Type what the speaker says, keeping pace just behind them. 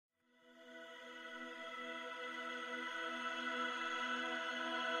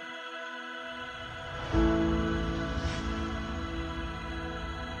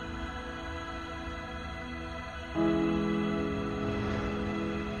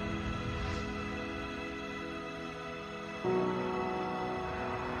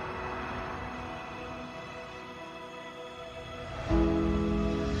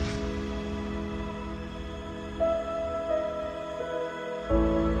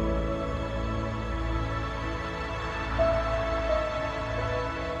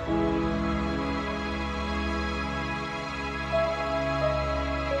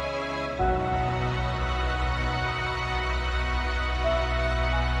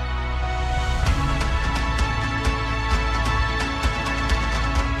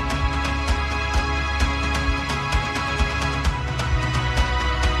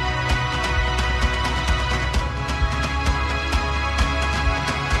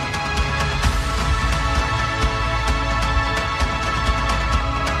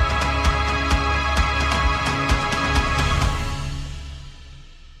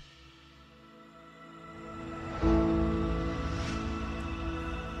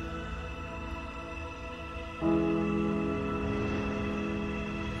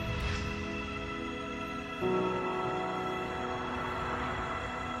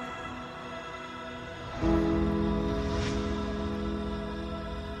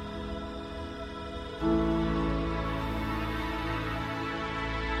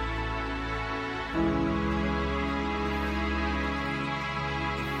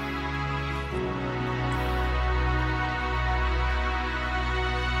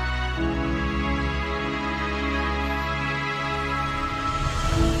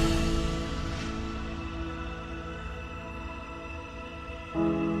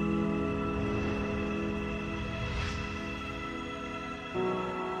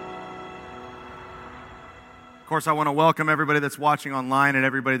course, I want to welcome everybody that's watching online and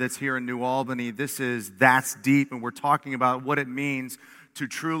everybody that's here in New Albany. This is That's Deep, and we're talking about what it means to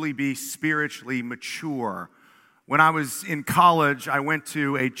truly be spiritually mature. When I was in college, I went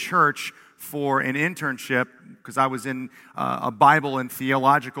to a church for an internship because I was in a Bible and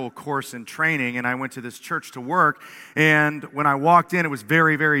theological course and training, and I went to this church to work. And when I walked in, it was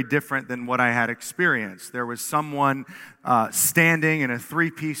very, very different than what I had experienced. There was someone standing in a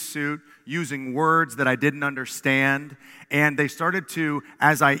three-piece suit using words that I didn't understand. And they started to,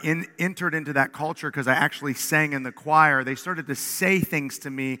 as I entered into that culture, because I actually sang in the choir, they started to say things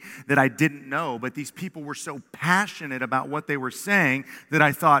to me that I didn't know. But these people were so passionate about what they were saying that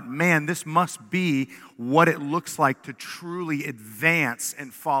I thought, man, this must be what it looks like to truly advance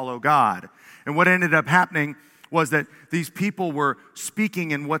and follow God. And what ended up happening was that these people were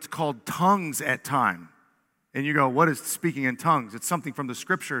speaking in what's called tongues at times. And you go, what is speaking in tongues? It's something from the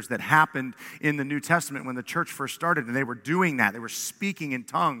scriptures that happened in the New Testament when the church first started, and they were doing that. They were speaking in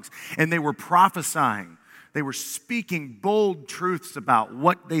tongues, and they were prophesying. They were speaking bold truths about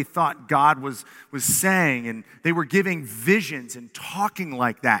what they thought God was saying, and they were giving visions and talking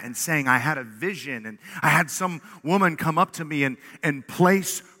like that and saying, I had a vision, and I had some woman come up to me and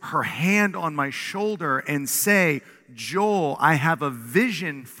place her hand on my shoulder and say, Joel, I have a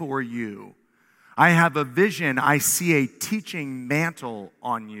vision for you. I have a vision. I see a teaching mantle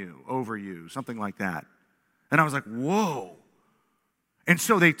on you, over you, something like that. And I was like, whoa. And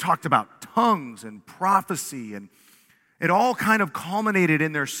so they talked about tongues and prophecy, and it all kind of culminated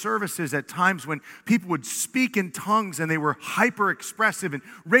in their services at times when people would speak in tongues and they were hyper expressive and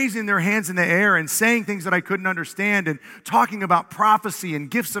raising their hands in the air and saying things that I couldn't understand and talking about prophecy and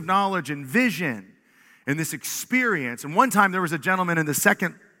gifts of knowledge and vision and this experience. And one time there was a gentleman in the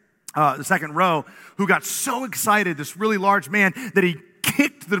second row who got so excited, this really large man, that he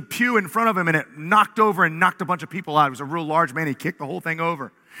kicked the pew in front of him and it knocked over and knocked a bunch of people out. He was a real large man. He kicked the whole thing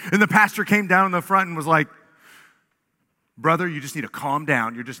over. And the pastor came down in the front and was like, brother, you just need to calm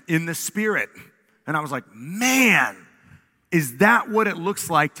down. You're just in the spirit. And I was like, man, is that what it looks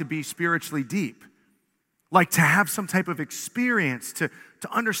like to be spiritually deep? Like to have some type of experience, to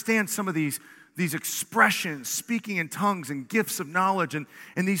understand some of these expressions, speaking in tongues and gifts of knowledge and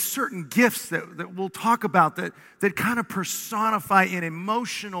these certain gifts that we'll talk about that kind of personify an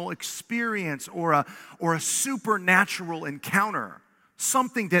emotional experience or a supernatural encounter,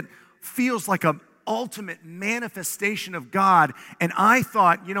 something that feels like an ultimate manifestation of God. And I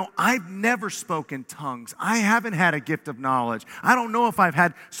thought, I've never spoken tongues. I haven't had a gift of knowledge. I don't know if I've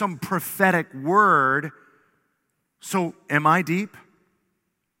had some prophetic word. So am I deep?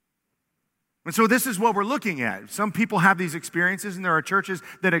 And so this is what we're looking at. Some people have these experiences, and there are churches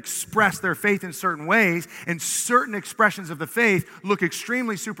that express their faith in certain ways, and certain expressions of the faith look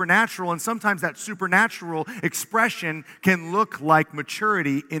extremely supernatural, and sometimes that supernatural expression can look like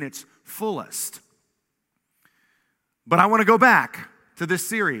maturity in its fullest. But I want to go back to this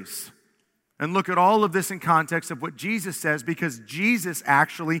series and look at all of this in context of what Jesus says, because Jesus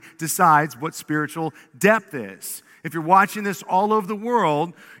actually decides what spiritual depth is. If you're watching this all over the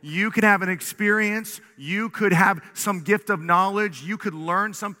world, you could have an experience, you could have some gift of knowledge, you could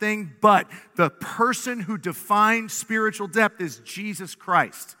learn something, but the person who defines spiritual depth is Jesus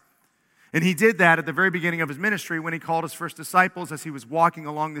Christ. And he did that at the very beginning of his ministry when he called his first disciples as he was walking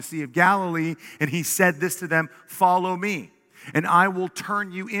along the Sea of Galilee, and he said this to them, follow me, and I will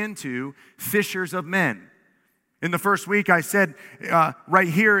turn you into fishers of men. In the first week, I said right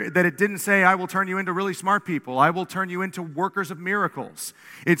here that it didn't say, I will turn you into really smart people. I will turn you into workers of miracles.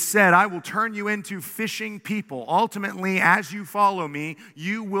 It said, I will turn you into fishing people. Ultimately, as you follow me,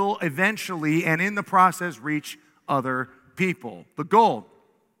 you will eventually, and in the process, reach other people. The goal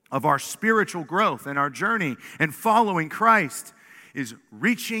of our spiritual growth and our journey and following Christ is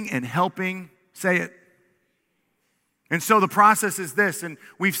reaching and helping, say it. And so the process is this, and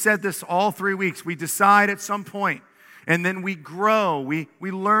we've said this all 3 weeks. We decide at some point, and then we grow, we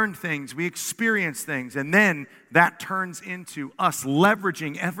learn things, we experience things, and then that turns into us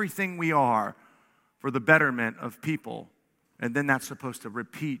leveraging everything we are for the betterment of people. And then that's supposed to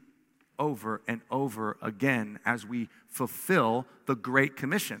repeat over and over again as we fulfill the Great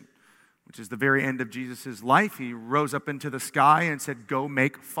Commission, which is the very end of Jesus' life. He rose up into the sky and said, go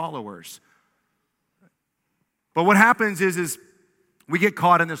make followers. But what happens is we get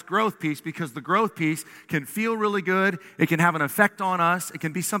caught in this growth piece, because the growth piece can feel really good. It can have an effect on us. It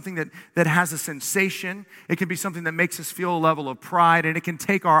can be something that has a sensation. It can be something that makes us feel a level of pride, and it can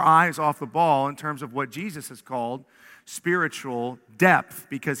take our eyes off the ball in terms of what Jesus has called spiritual depth,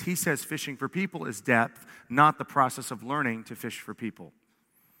 because he says fishing for people is depth, not the process of learning to fish for people.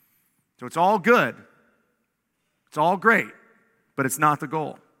 So it's all good. It's all great, but it's not the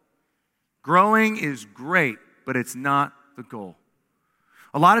goal. Growing is great, but it's not the goal.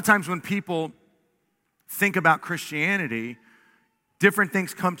 A lot of times when people think about Christianity, different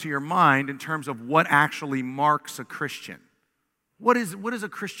things come to your mind in terms of what actually marks a Christian. What is a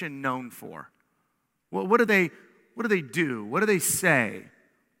Christian known for? What do they do? What do they say?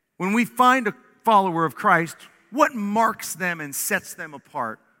 When we find a follower of Christ, what marks them and sets them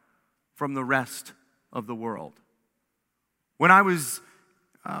apart from the rest of the world? When I was,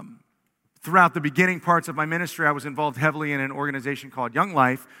 throughout the beginning parts of my ministry, I was involved heavily in an organization called Young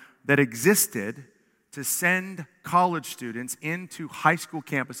Life that existed to send college students into high school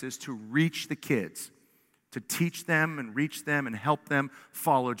campuses to reach the kids, to teach them and reach them and help them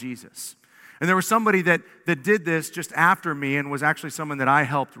follow Jesus. And there was somebody that did this just after me and was actually someone that I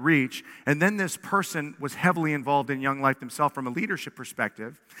helped reach. And then this person was heavily involved in Young Life themselves from a leadership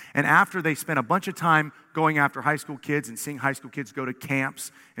perspective. And after they spent a bunch of time going after high school kids and seeing high school kids go to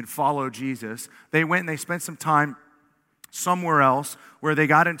camps and follow Jesus, they went and they spent some time somewhere else where they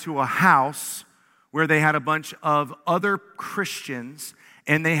got into a house where they had a bunch of other Christians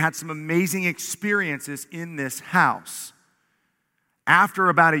and they had some amazing experiences in this house. After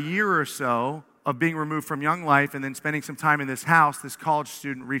about a year or so of being removed from Young Life and then spending some time in this house, this college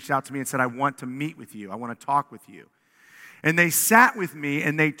student reached out to me and said, I want to meet with you. I want to talk with you. And they sat with me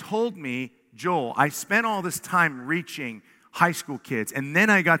and they told me, Joel, I spent all this time reaching high school kids. And then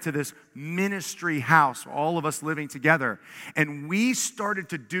I got to this ministry house, all of us living together. And we started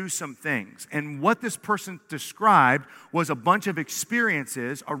to do some things. And what this person described was a bunch of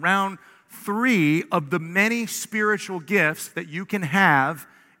experiences around 3 of the many spiritual gifts that you can have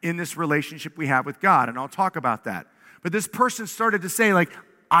in this relationship we have with God. And I'll talk about that. But this person started to say, like,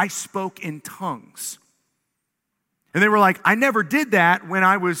 I spoke in tongues. And they were like, I never did that when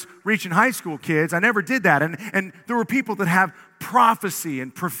I was reaching high school kids. I never did that. And there were people that have prophecy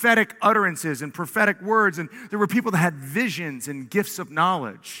and prophetic utterances and prophetic words. And there were people that had visions and gifts of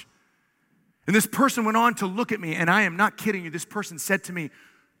knowledge. And this person went on to look at me, and I am not kidding you. This person said to me,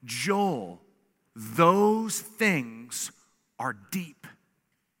 Joel, those things are deep.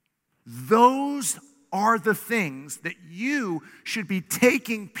 Those are the things that you should be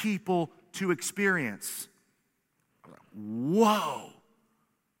taking people to experience. Whoa.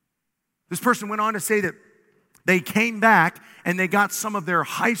 This person went on to say that they came back and they got some of their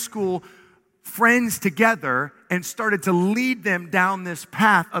high school friends together and started to lead them down this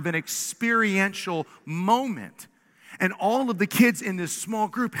path of an experiential moment. And all of the kids in this small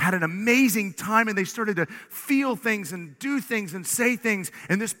group had an amazing time, and they started to feel things and do things and say things.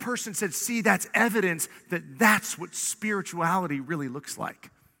 And this person said, see, that's evidence that that's what spirituality really looks like.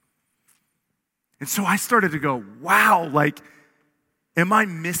 And so I started to go, wow, like, am I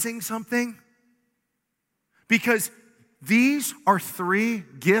missing something? Because these are 3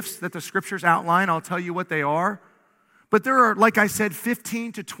 gifts that the scriptures outline. I'll tell you what they are. But there are, like I said,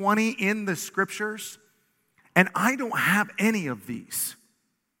 15 to 20 in the scriptures. And I don't have any of these.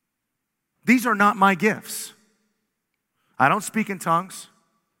 These are not my gifts. I don't speak in tongues.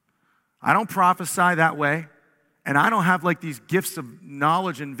 I don't prophesy that way. And I don't have like these gifts of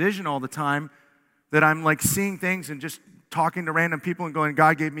knowledge and vision all the time that I'm like seeing things and just talking to random people and going,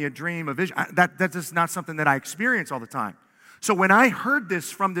 God gave me a dream, a vision. That's just not something that I experience all the time. So when I heard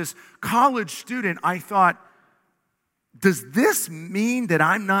this from this college student, I thought, does this mean that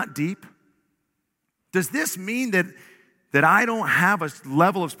I'm not deep? Does this mean that I don't have a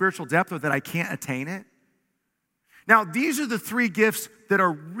level of spiritual depth or that I can't attain it? Now, these are the 3 gifts that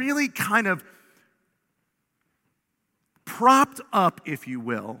are really kind of propped up, if you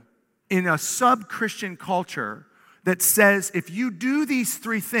will, in a sub-Christian culture that says if you do these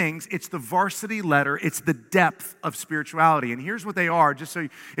 3 things, it's the varsity letter, it's the depth of spirituality. And here's what they are, just so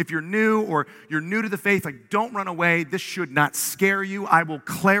if you're new or you're new to the faith, like, don't run away. This should not scare you. I will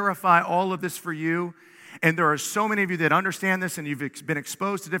clarify all of this for you. And there are so many of you that understand this and you've been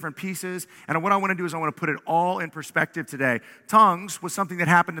exposed to different pieces. And what I want to do is I want to put it all in perspective today. Tongues was something that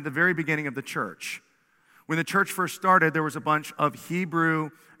happened at the very beginning of the church. When the church first started, there was a bunch of Hebrew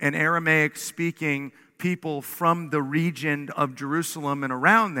and Aramaic speaking people from the region of Jerusalem and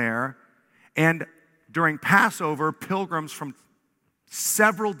around there. And during Passover, pilgrims from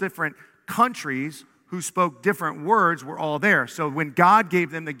several different countries who spoke different words were all there. So when God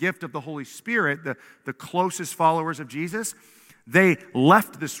gave them the gift of the Holy Spirit, the closest followers of Jesus, they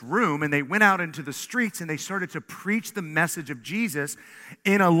left this room and they went out into the streets and they started to preach the message of Jesus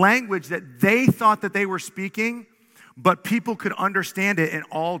in a language that they thought that they were speaking, but people could understand it in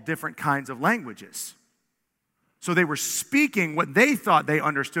all different kinds of languages. So they were speaking what they thought they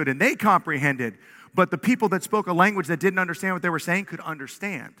understood and they comprehended, but the people that spoke a language that didn't understand what they were saying could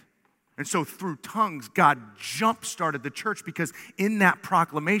understand. And so through tongues, God jump-started the church because in that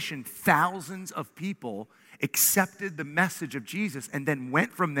proclamation, thousands of people accepted the message of Jesus and then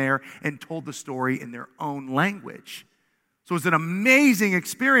went from there and told the story in their own language. So it was an amazing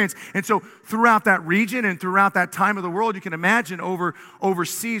experience. And so throughout that region and throughout that time of the world, you can imagine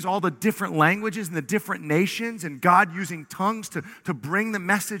overseas all the different languages and the different nations and God using tongues to bring the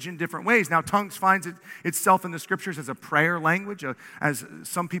message in different ways. Now, tongues finds itself in the scriptures as a prayer language, as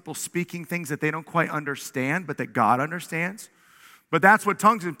some people speaking things that they don't quite understand, but that God understands. But that's what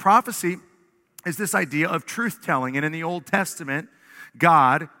tongues in prophecy is, this idea of truth-telling. And in the Old Testament,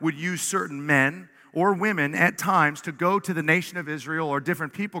 God would use certain men or women at times to go to the nation of Israel or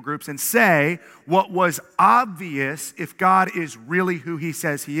different people groups and say what was obvious if God is really who he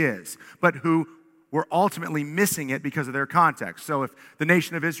says he is, but who were ultimately missing it because of their context. So if the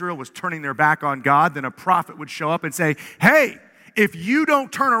nation of Israel was turning their back on God, then a prophet would show up and say, hey, if you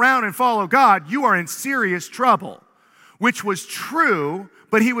don't turn around and follow God, you are in serious trouble, which was true.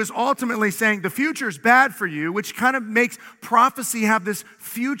 But he was ultimately saying the future is bad for you, which kind of makes prophecy have this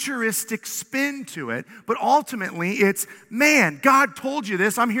futuristic spin to it. But ultimately it's, man, God told you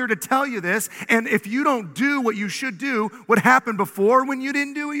this. I'm here to tell you this. And if you don't do what you should do, what happened before when you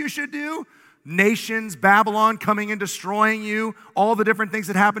didn't do what you should do? Nations, Babylon coming and destroying you, all the different things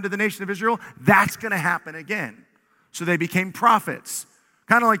that happened to the nation of Israel, that's going to happen again. So they became prophets,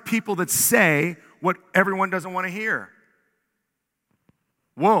 kind of like people that say what everyone doesn't want to hear.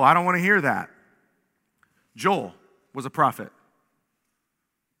 Whoa, I don't want to hear that. Joel was a prophet.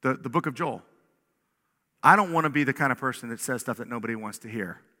 The book of Joel. I don't want to be the kind of person that says stuff that nobody wants to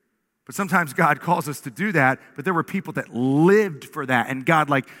hear. But sometimes God calls us to do that, but there were people that lived for that, and God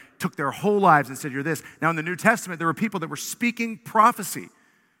took their whole lives and said, you're this. Now in the New Testament, there were people that were speaking prophecy.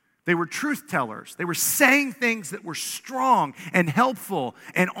 They were truth tellers. They were saying things that were strong and helpful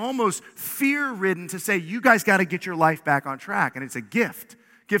and almost fear-ridden to say, you guys got to get your life back on track, and it's a gift.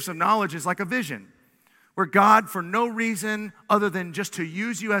 Gifts of knowledge is like a vision, where God, for no reason other than just to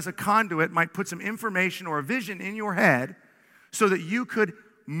use you as a conduit, might put some information or a vision in your head so that you could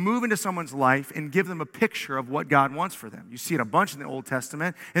move into someone's life and give them a picture of what God wants for them. You see it a bunch in the Old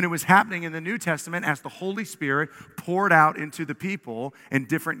Testament, and it was happening in the New Testament as the Holy Spirit poured out into the people and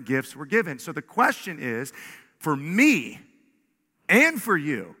different gifts were given. So the question is, for me and for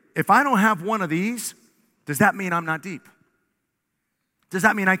you, if I don't have one of these, does that mean I'm not deep? Does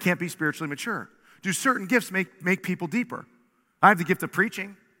that mean I can't be spiritually mature? Do certain gifts make people deeper? I have the gift of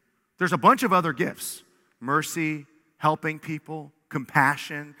preaching. There's a bunch of other gifts. Mercy, helping people,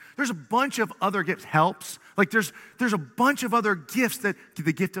 compassion. There's a bunch of other gifts. Helps. There's a bunch of other gifts, that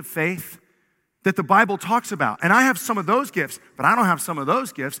the gift of faith that the Bible talks about. And I have some of those gifts, but I don't have some of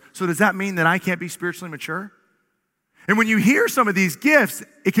those gifts. So does that mean that I can't be spiritually mature? And when you hear some of these gifts,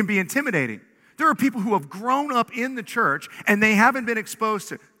 it can be intimidating. There are people who have grown up in the church and they haven't been exposed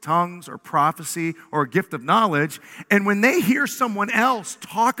to tongues or prophecy or a gift of knowledge. And when they hear someone else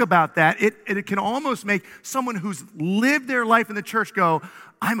talk about that, it can almost make someone who's lived their life in the church go,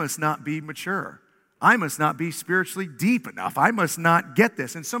 I must not be mature. I must not be spiritually deep enough. I must not get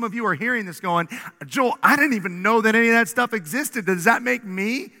this. And some of you are hearing this going, Joel, I didn't even know that any of that stuff existed. Does that make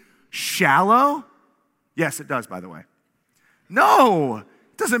me shallow? Yes, it does, by the way. No.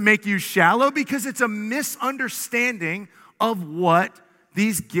 Doesn't make you shallow, because it's a misunderstanding of what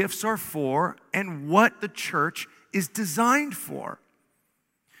these gifts are for and what the church is designed for.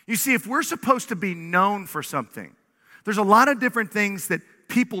 You see, if we're supposed to be known for something, there's a lot of different things that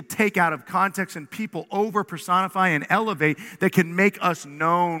people take out of context and people over personify and elevate that can make us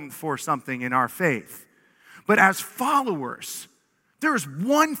known for something in our faith. But as followers, there is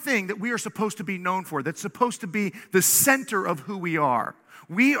one thing that we are supposed to be known for, that's supposed to be the center of who we are.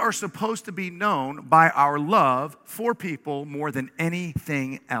 We are supposed to be known by our love for people more than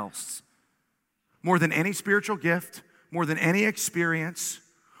anything else. More than any spiritual gift, more than any experience,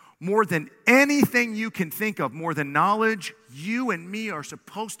 more than anything you can think of, more than knowledge, you and me are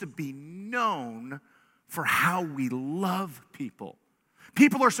supposed to be known for how we love people.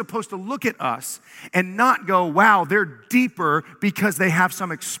 People are supposed to look at us and not go, wow, they're deeper because they have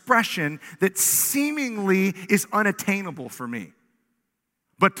some expression that seemingly is unattainable for me.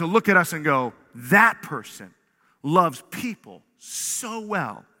 But to look at us and go, that person loves people so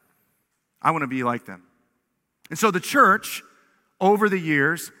well. I want to be like them. And so the church, over the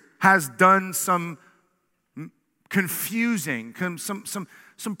years, has done some confusing,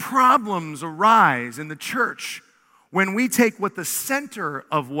 some problems arise in the church when we take what the center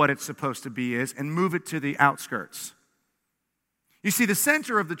of what it's supposed to be is and move it to the outskirts. You see, the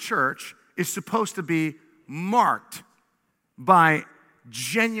center of the church is supposed to be marked by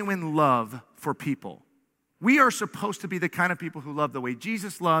genuine love for people. We are supposed to be the kind of people who love the way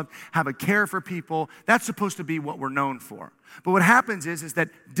Jesus loved, have a care for people. That's supposed to be what we're known for. But what happens is that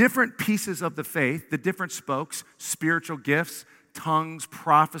different pieces of the faith, the different spokes, spiritual gifts, tongues,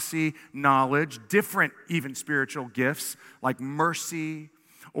 prophecy, knowledge, different even spiritual gifts like mercy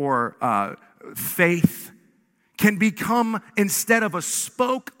or faith, can become, instead of a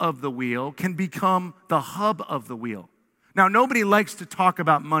spoke of the wheel, can become the hub of the wheel. Now, nobody likes to talk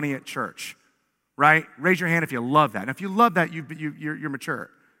about money at church, right? Raise your hand if you love that. And if you love that, you're mature.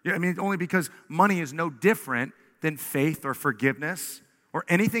 I mean, only because money is no different than faith or forgiveness or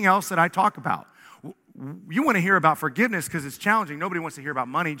anything else that I talk about. You want to hear about forgiveness because it's challenging. Nobody wants to hear about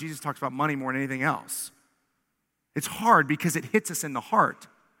money. Jesus talks about money more than anything else. It's hard because it hits us in the heart.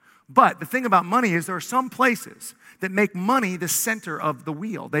 But the thing about money is there are some places that make money the center of the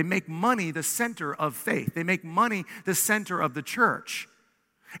wheel. They make money the center of faith. They make money the center of the church.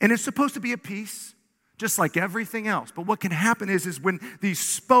 And it's supposed to be a piece, just like everything else. But what can happen is when these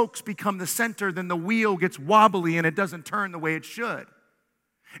spokes become the center, then the wheel gets wobbly and it doesn't turn the way it should.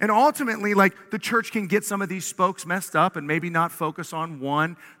 And ultimately, the church can get some of these spokes messed up and maybe not focus on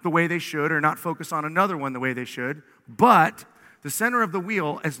one the way they should or not focus on another one the way they should. But the center of the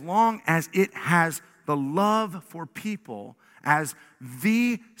wheel, as long as it has the love for people as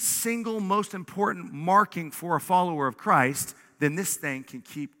the single most important marking for a follower of Christ, then this thing can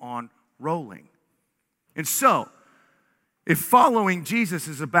keep on rolling. And so, if following Jesus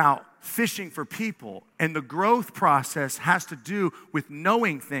is about fishing for people and the growth process has to do with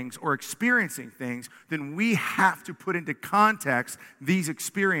knowing things or experiencing things, then we have to put into context these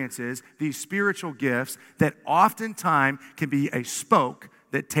experiences, these spiritual gifts that oftentimes can be a spoke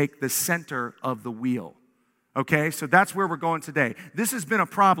that take the center of the wheel. Okay, so that's where we're going today. This has been a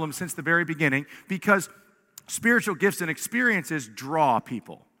problem since the very beginning because spiritual gifts and experiences draw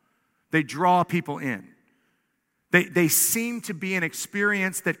people. They draw people in. They seem to be an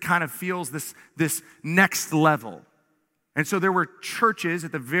experience that kind of feels this next level. And so there were churches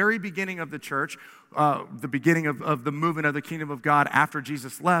at the very beginning of the church, the beginning of the movement of the kingdom of God after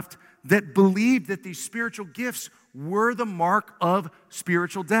Jesus left, that believed that these spiritual gifts were the mark of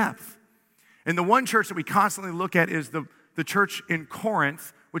spiritual depth. And the one church that we constantly look at is the church in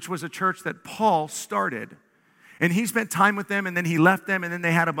Corinth, which was a church that Paul started. And he spent time with them, and then he left them, and then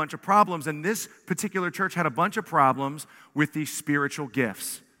they had a bunch of problems. And this particular church had a bunch of problems with these spiritual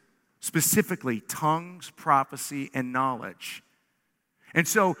gifts, specifically tongues, prophecy, and knowledge. And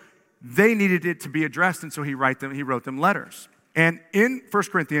so they needed it to be addressed, and so he wrote them letters. And in 1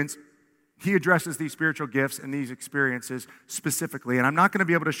 Corinthians, he addresses these spiritual gifts and these experiences specifically. And I'm not going to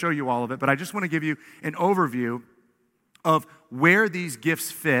be able to show you all of it, but I just want to give you an overview of where these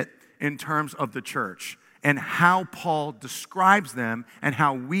gifts fit in terms of the church, and how Paul describes them and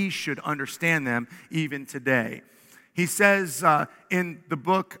how we should understand them even today. He says in the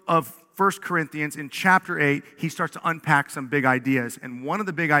book of 1 Corinthians, in chapter 8, he starts to unpack some big ideas. And one of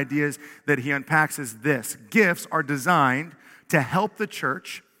the big ideas that he unpacks is this: gifts are designed to help the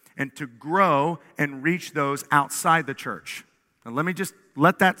church and to grow and reach those outside the church. Now let me just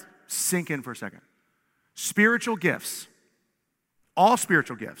let that sink in for a second. Spiritual gifts, all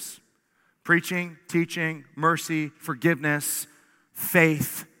spiritual gifts, preaching, teaching, mercy, forgiveness,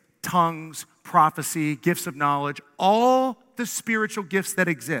 faith, tongues, prophecy, gifts of knowledge, all the spiritual gifts that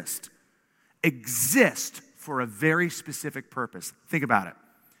exist for a very specific purpose. Think about it.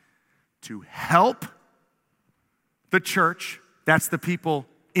 To help the church, that's the people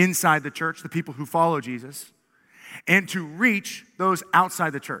inside the church, the people who follow Jesus, and to reach those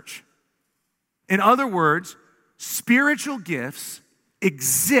outside the church. In other words, spiritual gifts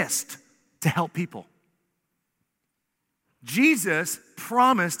exist to help people. Jesus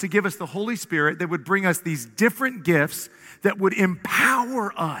promised to give us the Holy Spirit that would bring us these different gifts that would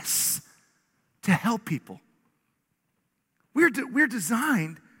empower us to help people. We're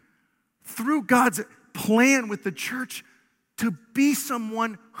designed through God's plan with the church to be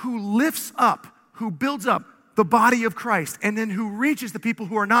someone who lifts up, who builds up the body of Christ, and then who reaches the people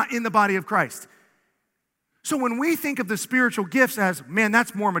who are not in the body of Christ. So when we think of the spiritual gifts as, man,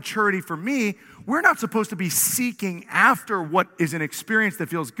 that's more maturity for me, we're not supposed to be seeking after what is an experience that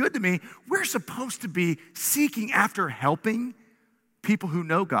feels good to me. We're supposed to be seeking after helping people who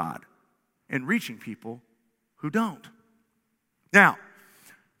know God and reaching people who don't. Now,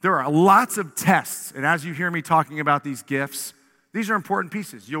 there are lots of tests, and as you hear me talking about these gifts, These are important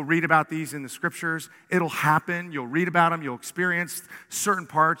pieces. You'll read about these in the scriptures. It'll happen. You'll read about them. You'll experience certain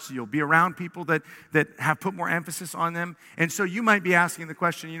parts. You'll be around people that have put more emphasis on them. And so you might be asking the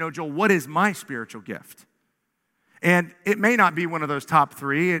question, Joel, what is my spiritual gift? And it may not be one of those top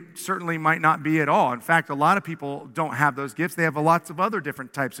 3. It certainly might not be at all. In fact, a lot of people don't have those gifts. They have lots of other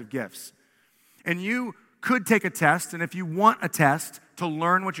different types of gifts. And you could take a test, and if you want a test to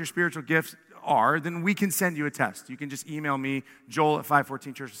learn what your spiritual gifts are, then we can send you a test. You can just email me, Joel at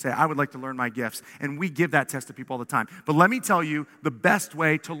 514 Church, and say, I would like to learn my gifts. And we give that test to people all the time. But let me tell you the best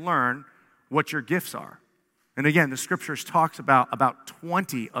way to learn what your gifts are. And again, the scriptures talks about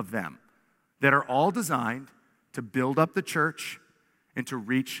 20 of them that are all designed to build up the church and to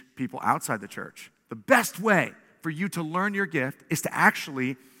reach people outside the church. The best way for you to learn your gift is to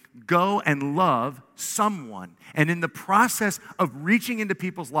actually go and love someone. And in the process of reaching into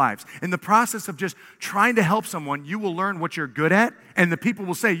people's lives, in the process of just trying to help someone, you will learn what you're good at, and the people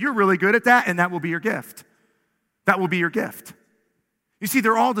will say, you're really good at that, and that will be your gift. That will be your gift. You see,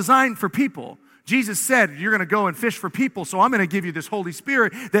 they're all designed for people. Jesus said, you're going to go and fish for people, so I'm going to give you this Holy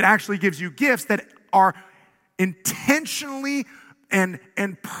Spirit that actually gives you gifts that are intentionally and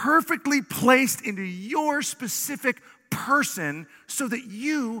perfectly placed into your specific person so that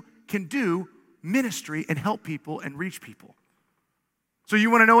you can do ministry and help people and reach people. So you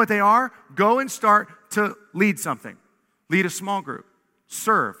want to know what they are? Go and start to lead something. Lead a small group.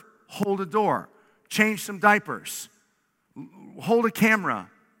 Serve. Hold a door. Change some diapers. Hold a camera.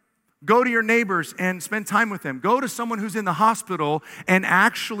 Go to your neighbors and spend time with them. Go to someone who's in the hospital and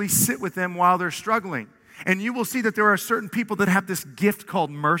actually sit with them while they're struggling. And you will see that there are certain people that have this gift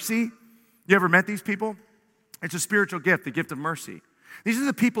called mercy. You ever met these people? It's a spiritual gift, the gift of mercy. These are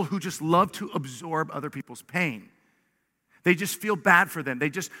the people who just love to absorb other people's pain. They just feel bad for them. They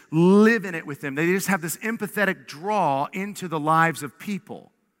just live in it with them. They just have this empathetic draw into the lives of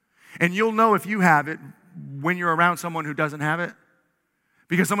people. And you'll know if you have it when you're around someone who doesn't have it.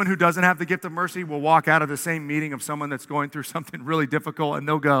 Because someone who doesn't have the gift of mercy will walk out of the same meeting of someone that's going through something really difficult, and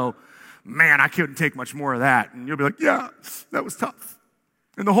they'll go, man, I couldn't take much more of that. And you'll be like, yeah, that was tough.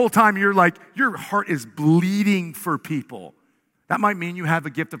 And the whole time you're like, your heart is bleeding for people. That might mean you have a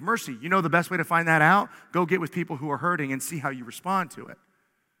gift of mercy. You know the best way to find that out? Go get with people who are hurting and see how you respond to it.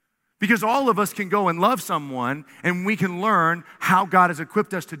 Because all of us can go and love someone, and we can learn how God has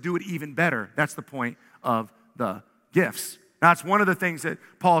equipped us to do it even better. That's the point of the gifts. That's one of the things that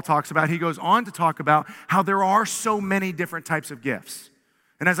Paul talks about. He goes on to talk about how there are so many different types of gifts.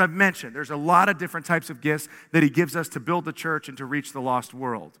 And as I've mentioned, there's a lot of different types of gifts that he gives us to build the church and to reach the lost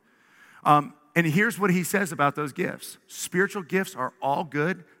world. And here's what he says about those gifts. Spiritual gifts are all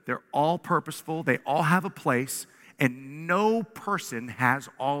good. They're all purposeful. They all have a place. And no person has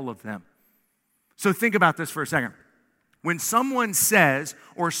all of them. So think about this for a second. When someone says,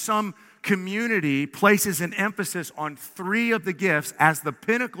 or some community places an emphasis on 3 of the gifts as the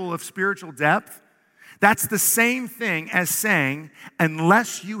pinnacle of spiritual depth, that's the same thing as saying,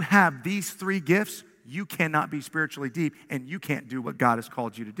 unless you have these 3 gifts, you cannot be spiritually deep and you can't do what God has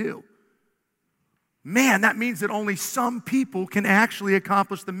called you to do. Man, that means that only some people can actually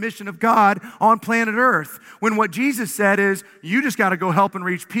accomplish the mission of God on planet Earth. When what Jesus said is, you just got to go help and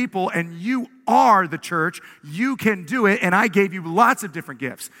reach people, and you are the church. You can do it, and I gave you lots of different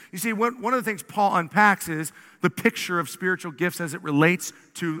gifts. You see, one of the things Paul unpacks is the picture of spiritual gifts as it relates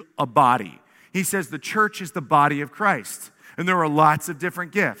to a body. He says the church is the body of Christ. And there are lots of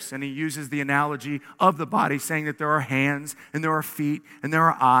different gifts. And he uses the analogy of the body, saying that there are hands, and there are feet, and there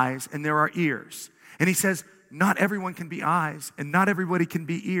are eyes, and there are ears. And he says, not everyone can be eyes, and not everybody can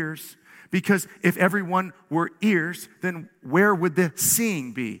be ears. Because if everyone were ears, then where would the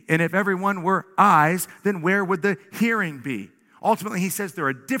seeing be? And if everyone were eyes, then where would the hearing be? Ultimately, he says there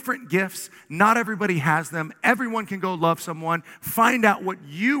are different gifts. Not everybody has them. Everyone can go love someone, find out what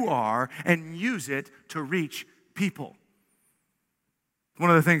you are, and use it to reach people. One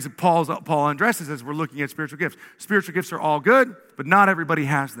of the things that Paul addresses as we're looking at spiritual gifts. Spiritual gifts are all good, but not everybody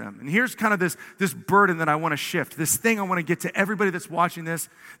has them. And here's kind of this burden that I want to shift, this thing I want to get to everybody that's watching this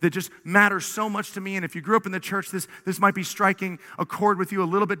that just matters so much to me. And if you grew up in the church, this might be striking a chord with you a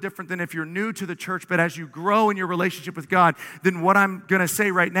little bit different than if you're new to the church. But as you grow in your relationship with God, then what I'm going to say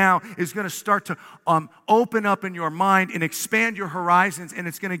right now is going to start to open up in your mind and expand your horizons. And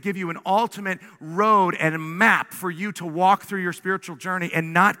it's going to give you an ultimate road and a map for you to walk through your spiritual journey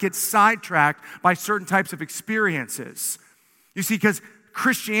and not get sidetracked by certain types of experiences. You see, because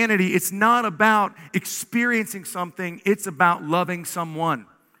Christianity, it's not about experiencing something, it's about loving someone.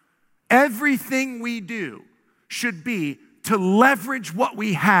 Everything we do should be to leverage what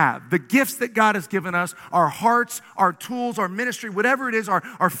we have, the gifts that God has given us, our hearts, our tools, our ministry, whatever it is,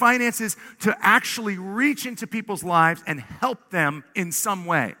 our finances, to actually reach into people's lives and help them in some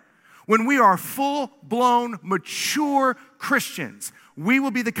way. When we are full-blown, mature Christians, we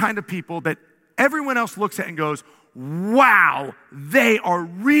will be the kind of people that everyone else looks at and goes, wow, they are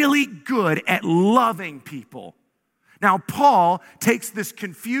really good at loving people. Now, Paul takes this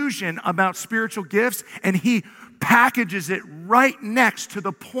confusion about spiritual gifts and he packages it right next to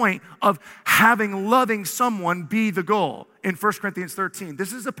the point of having loving someone be the goal in 1 Corinthians 13.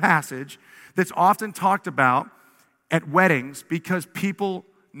 This is a passage that's often talked about at weddings because people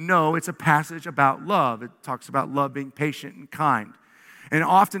know it's a passage about love. It talks about love being patient and kind. And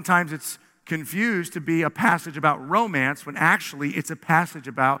oftentimes it's confused to be a passage about romance when actually it's a passage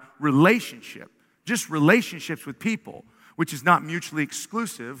about relationship, just relationships with people, which is not mutually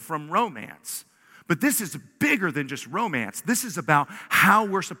exclusive from romance. But this is bigger than just romance. This is about how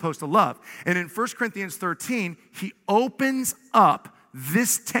we're supposed to love. And in 1 Corinthians 13, he opens up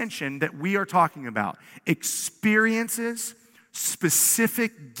this tension that we are talking about. Experiences,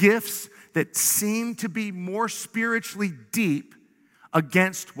 specific gifts that seem to be more spiritually deep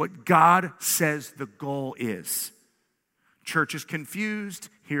against what God says the goal is. Church is confused.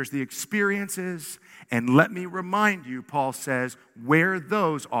 Here's the experiences. And let me remind you, Paul says, where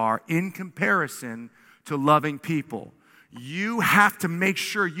those are in comparison to loving people. You have to make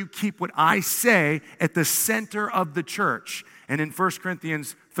sure you keep what I say at the center of the church. And in 1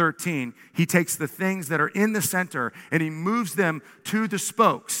 Corinthians 13, he takes the things that are in the center and he moves them to the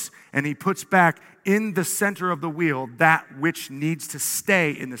spokes. And he puts back in the center of the wheel that which needs to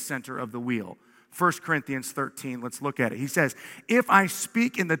stay in the center of the wheel. 1 Corinthians 13, let's look at it. He says, if I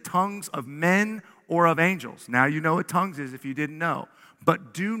speak in the tongues of men or of angels. Now you know what tongues is if you didn't know.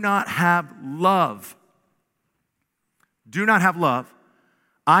 But do not have love. Do not have love.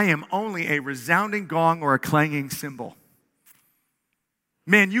 I am only a resounding gong or a clanging cymbal.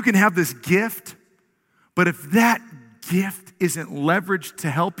 Man, you can have this gift, but if that gift isn't leveraged to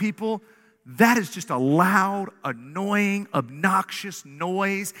help people, that is just a loud, annoying, obnoxious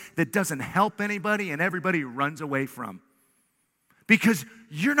noise that doesn't help anybody and everybody runs away from. Because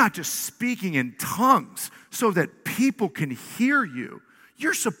you're not just speaking in tongues so that people can hear you.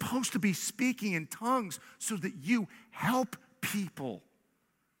 You're supposed to be speaking in tongues so that you help people.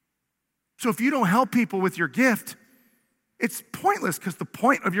 So if you don't help people with your gift, it's pointless because the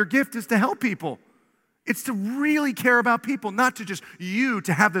point of your gift is to help people. It's to really care about people, not to just you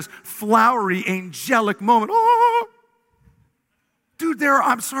to have this flowery, angelic moment. Oh, dude, there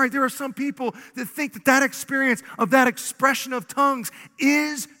are some people that think that experience of that expression of tongues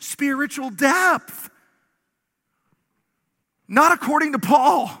is spiritual depth. Not according to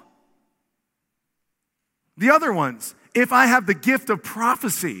Paul. The other ones, if I have the gift of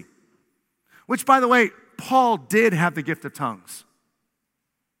prophecy, which, by the way, Paul did have the gift of tongues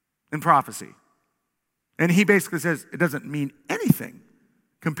and prophecy. And he basically says it doesn't mean anything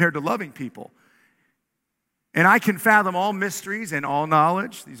compared to loving people. And I can fathom all mysteries and all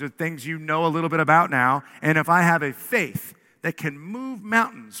knowledge. These are things you know a little bit about now. And if I have a faith that can move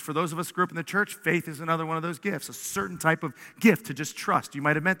mountains, for those of us who grew up in the church, faith is another one of those gifts, a certain type of gift to just trust. You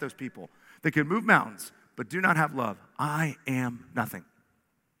might have met those people that can move mountains, but do not have love. I am nothing.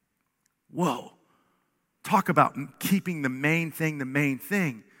 Whoa. Talk about keeping the main thing the main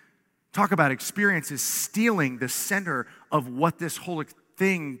thing. Talk about experiences stealing the center of what this whole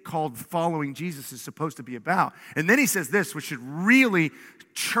thing called following Jesus is supposed to be about. And then he says this, which should really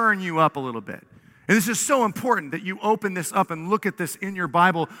churn you up a little bit. And this is so important that you open this up and look at this in your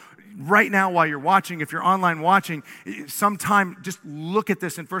Bible right now while you're watching. If you're online watching, sometime just look at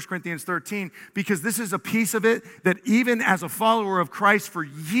this in 1 Corinthians 13, because this is a piece of it that even as a follower of Christ for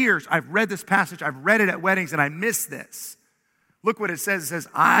years, I've read this passage, I've read it at weddings, and I miss this. Look what it says. It says,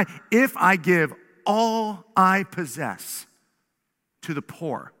 if I give all I possess to the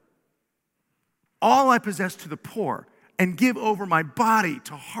poor, all I possess to the poor, and give over my body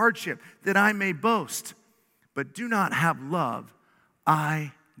to hardship that I may boast, but do not have love,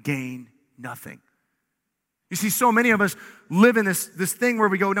 I gain nothing. You see, so many of us live in this thing where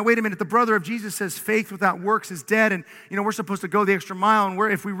we go, now wait a minute, the brother of Jesus says faith without works is dead, and we're supposed to go the extra mile,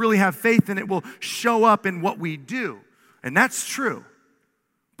 and if we really have faith, then it will show up in what we do. And that's true.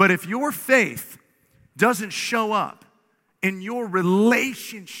 But if your faith doesn't show up in your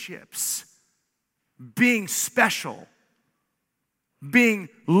relationships being special, being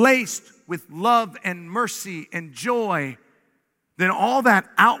laced with love and mercy and joy, then all that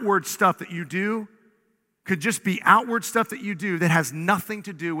outward stuff that you do could just be outward stuff that you do that has nothing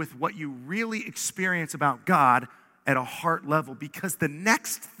to do with what you really experience about God at a heart level, because the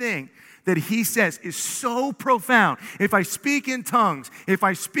next thing that he says is so profound. If I speak in tongues, if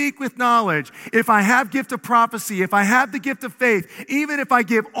I speak with knowledge, if I have gift of prophecy, if I have the gift of faith, even if I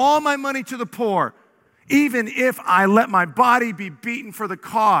give all my money to the poor, even if I let my body be beaten for the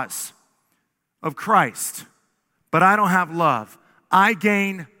cause of Christ, but I don't have love, I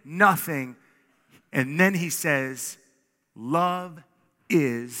gain nothing. And then he says, love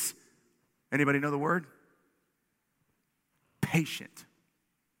is, anybody know the word? Patient.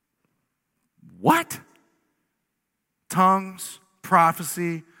 What? Tongues,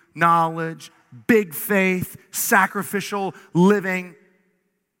 prophecy, knowledge, big faith, sacrificial living.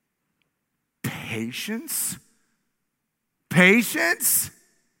 Patience? Patience?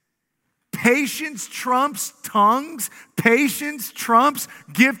 Patience trumps tongues. Patience trumps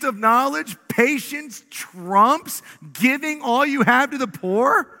gift of knowledge. Patience trumps giving all you have to the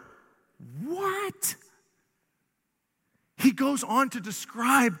poor. What? He goes on to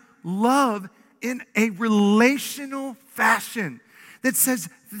describe love in a relational fashion that says,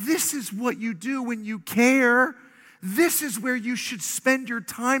 this is what you do when you care. This is where you should spend your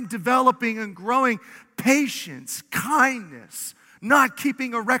time developing and growing patience, kindness, not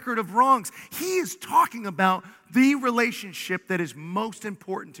keeping a record of wrongs. He is talking about the relationship that is most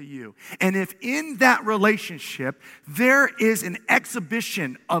important to you. And if in that relationship there is an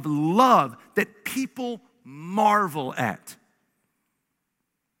exhibition of love that people marvel at,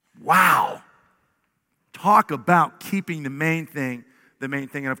 wow. Talk about keeping the main thing the main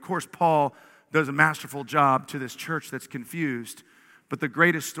thing. And of course, Paul does a masterful job to this church that's confused. But the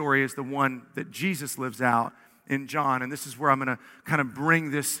greatest story is the one that Jesus lives out in John. And this is where I'm going to kind of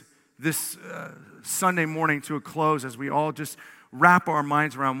bring this Sunday morning to a close as we all just wrap our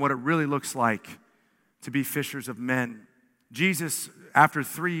minds around what it really looks like to be fishers of men. Jesus, after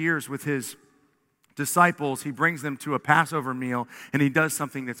 3 years with his disciples, he brings them to a Passover meal, and he does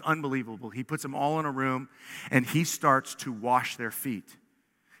something that's unbelievable. He puts them all in a room, and he starts to wash their feet.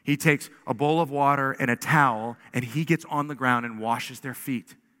 He takes a bowl of water and a towel, and he gets on the ground and washes their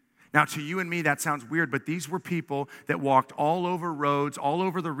feet. Now, to you and me, that sounds weird, but these were people that walked all over roads, all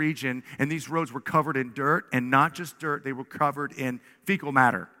over the region, and these roads were covered in dirt, and not just dirt, they were covered in fecal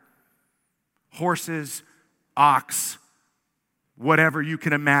matter. Horses, ox, whatever you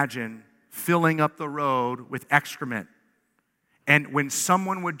can imagine, filling up the road with excrement. And when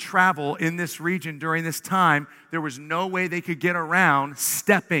someone would travel in this region during this time, there was no way they could get around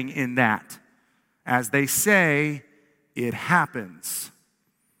stepping in that. As they say, it happens.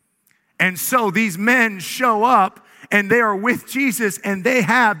 And so these men show up, and they are with Jesus, and they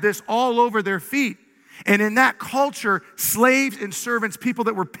have this all over their feet. And in that culture, slaves and servants, people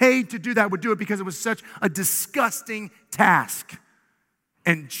that were paid to do that, would do it because it was such a disgusting task.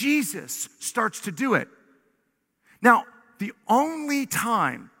 And Jesus starts to do it. Now, the only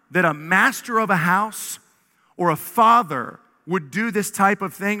time that a master of a house or a father would do this type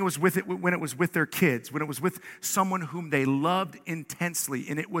of thing was when it was with their kids, when it was with someone whom they loved intensely,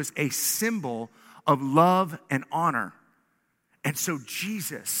 and it was a symbol of love and honor. And so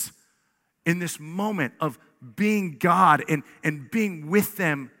Jesus, in this moment of being God and being with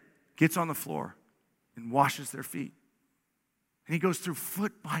them, gets on the floor and washes their feet. And he goes through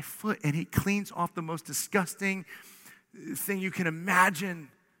foot by foot, and he cleans off the most disgusting thing you can imagine.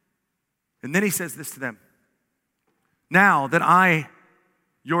 And then he says this to them: now that I,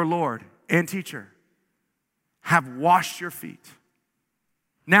 your Lord and teacher, have washed your feet,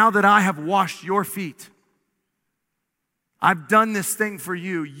 now that I have washed your feet, I've done this thing for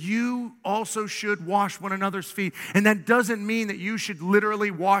you, you also should wash one another's feet. And that doesn't mean that you should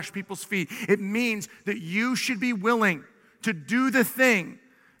literally wash people's feet. It means that you should be willing to do the thing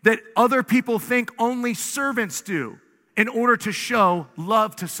that other people think only servants do in order to show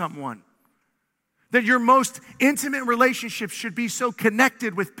love to someone. That your most intimate relationships should be so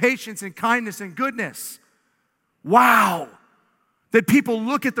connected with patience and kindness and goodness. Wow. That people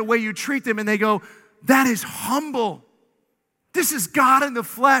look at the way you treat them and they go, that is humble. This is God in the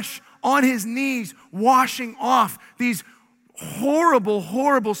flesh on his knees washing off these horrible,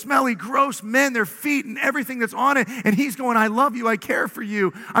 horrible, smelly, gross men, their feet and everything that's on it. And he's going, I love you, I care for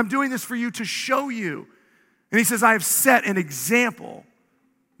you. I'm doing this for you to show you. And he says, I have set an example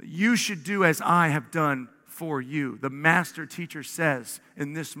that you should do as I have done for you. The master teacher says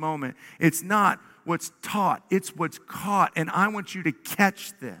in this moment, it's not what's taught, it's what's caught. And I want you to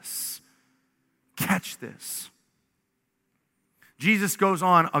catch this. Catch this. Jesus goes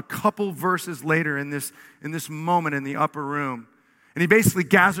on a couple verses later in this moment in the upper room. And he basically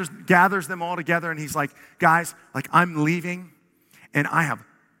gathers them all together, and he's like, guys, like, I'm leaving, and I have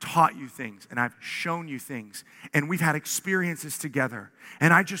taught you things, and I've shown you things, and we've had experiences together,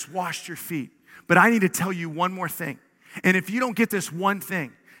 and I just washed your feet. But I need to tell you one more thing. And if you don't get this one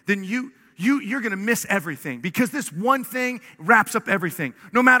thing, then you're going to miss everything, because this one thing wraps up everything.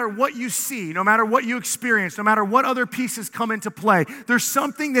 No matter what you see, no matter what you experience, no matter what other pieces come into play, there's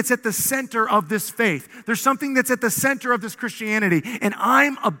something that's at the center of this faith. There's something that's at the center of this Christianity, and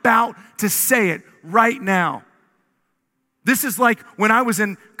I'm about to say it right now. This is like when I was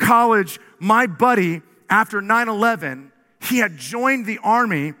in college, my buddy, after 9/11, he had joined the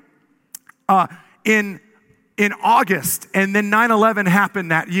Army in August, and then 9/11 happened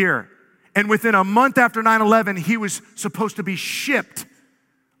that year. And within a month after 9/11, he was supposed to be shipped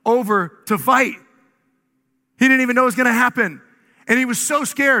over to fight. He didn't even know it was going to happen. And he was so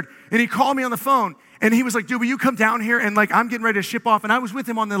scared. And he called me on the phone, and he was like, dude, will you come down here? And like, I'm getting ready to ship off. And I was with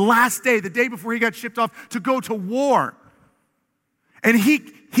him on the last day, the day before he got shipped off, to go to war. And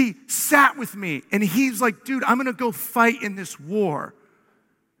he sat with me, and he's like, dude, I'm going to go fight in this war.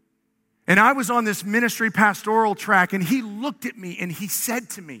 And I was on this ministry pastoral track, and he looked at me and he said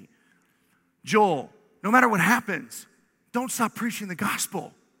to me, Joel, no matter what happens, don't stop preaching the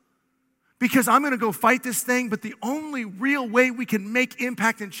gospel. Because I'm going to go fight this thing, but the only real way we can make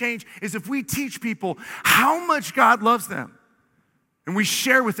impact and change is if we teach people how much God loves them. And we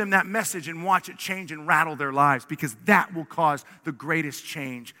share with them that message and watch it change and rattle their lives, because that will cause the greatest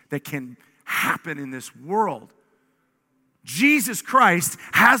change that can happen in this world. Jesus Christ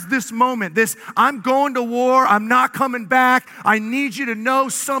has this moment, I'm going to war, I'm not coming back, I need you to know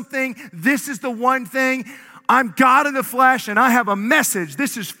something, this is the one thing, I'm God in the flesh and I have a message,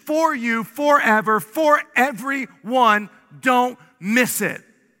 this is for you forever, for everyone, don't miss it.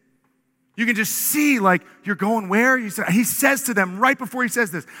 You can just see, like, you're going where? He says to them right before he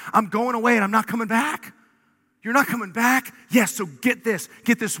says this, I'm going away and I'm not coming back. You're not coming back? Yes, so get this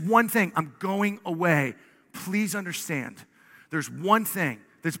one thing, I'm going away. Please understand, there's one thing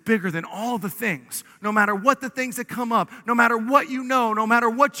that's bigger than all the things. No matter what the things that come up, no matter what you know, no matter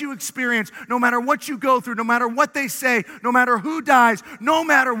what you experience, no matter what you go through, no matter what they say, no matter who dies, no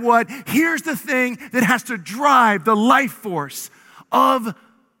matter what, here's the thing that has to drive the life force of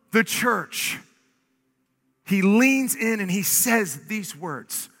the church. He leans in and he says these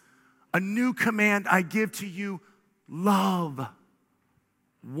words, a new command I give to you, love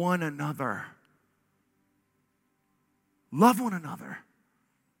one another. Love one another.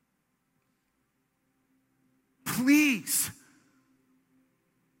 Please.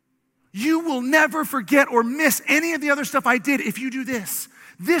 You will never forget or miss any of the other stuff I did if you do this.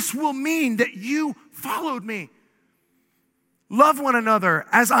 This will mean that you followed me. Love one another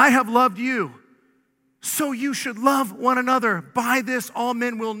as I have loved you. So you should love one another. By this, all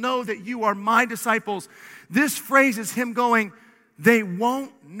men will know that you are my disciples. This phrase is him going, they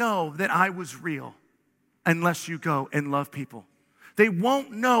won't know that I was real unless you go and love people. They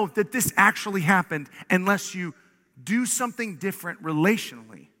won't know that this actually happened unless you do something different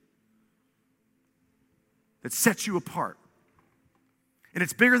relationally that sets you apart. And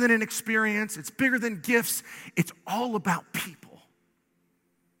it's bigger than an experience. It's bigger than gifts. It's all about people.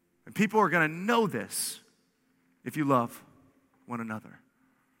 And people are going to know this if you love one another.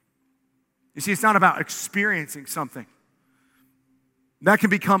 You see, it's not about experiencing something. That can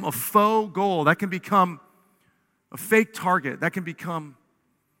become a faux goal. That can become a fake target. That can become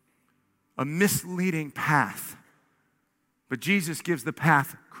a misleading path. But Jesus gives the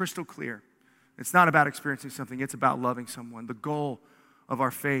path crystal clear. It's not about experiencing something. It's about loving someone. The goal of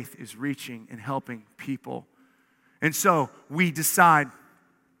our faith is reaching and helping people. And so we decide,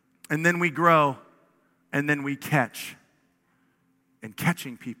 and then we grow, and then we catch. And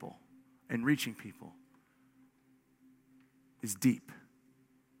catching people and reaching people is deep.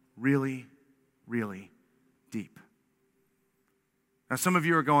 Really, really deep. Now, some of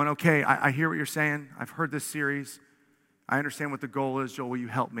you are going, okay, I hear what you're saying. I've heard this series. I understand what the goal is. Joel, will you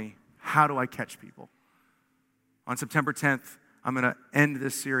help me? How do I catch people? On September 10th, I'm going to end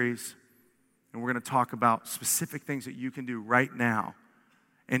this series, and we're going to talk about specific things that you can do right now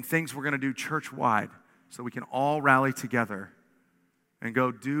and things we're going to do church-wide so we can all rally together and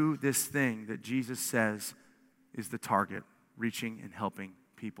go do this thing that Jesus says is the target, reaching and helping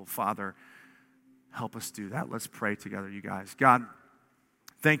people. Father, help us do that. Let's pray together, you guys. God,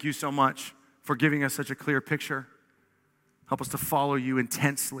 thank you so much for giving us such a clear picture. Help us to follow you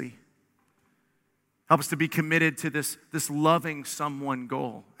intensely. Help us to be committed to this loving someone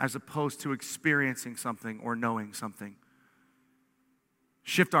goal as opposed to experiencing something or knowing something.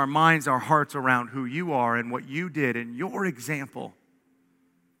 Shift our minds, our hearts around who you are and what you did and your example.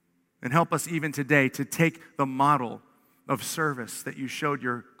 And help us even today to take the model of service that you showed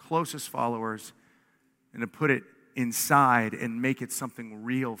your closest followers and to put it inside and make it something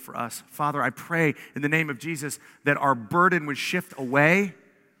real for us. Father, I pray in the name of Jesus that our burden would shift away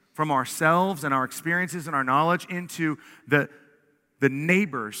from ourselves and our experiences and our knowledge into the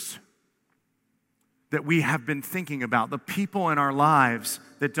neighbors that we have been thinking about, the people in our lives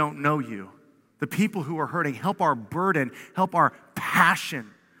that don't know you, the people who are hurting. Help our burden, help our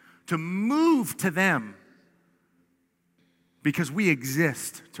passion to move to them because we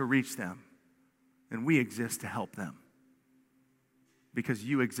exist to reach them and we exist to help them because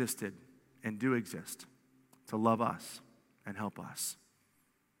you existed and do exist to love us and help us.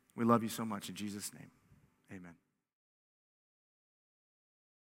 We love you so much. In Jesus' name, amen.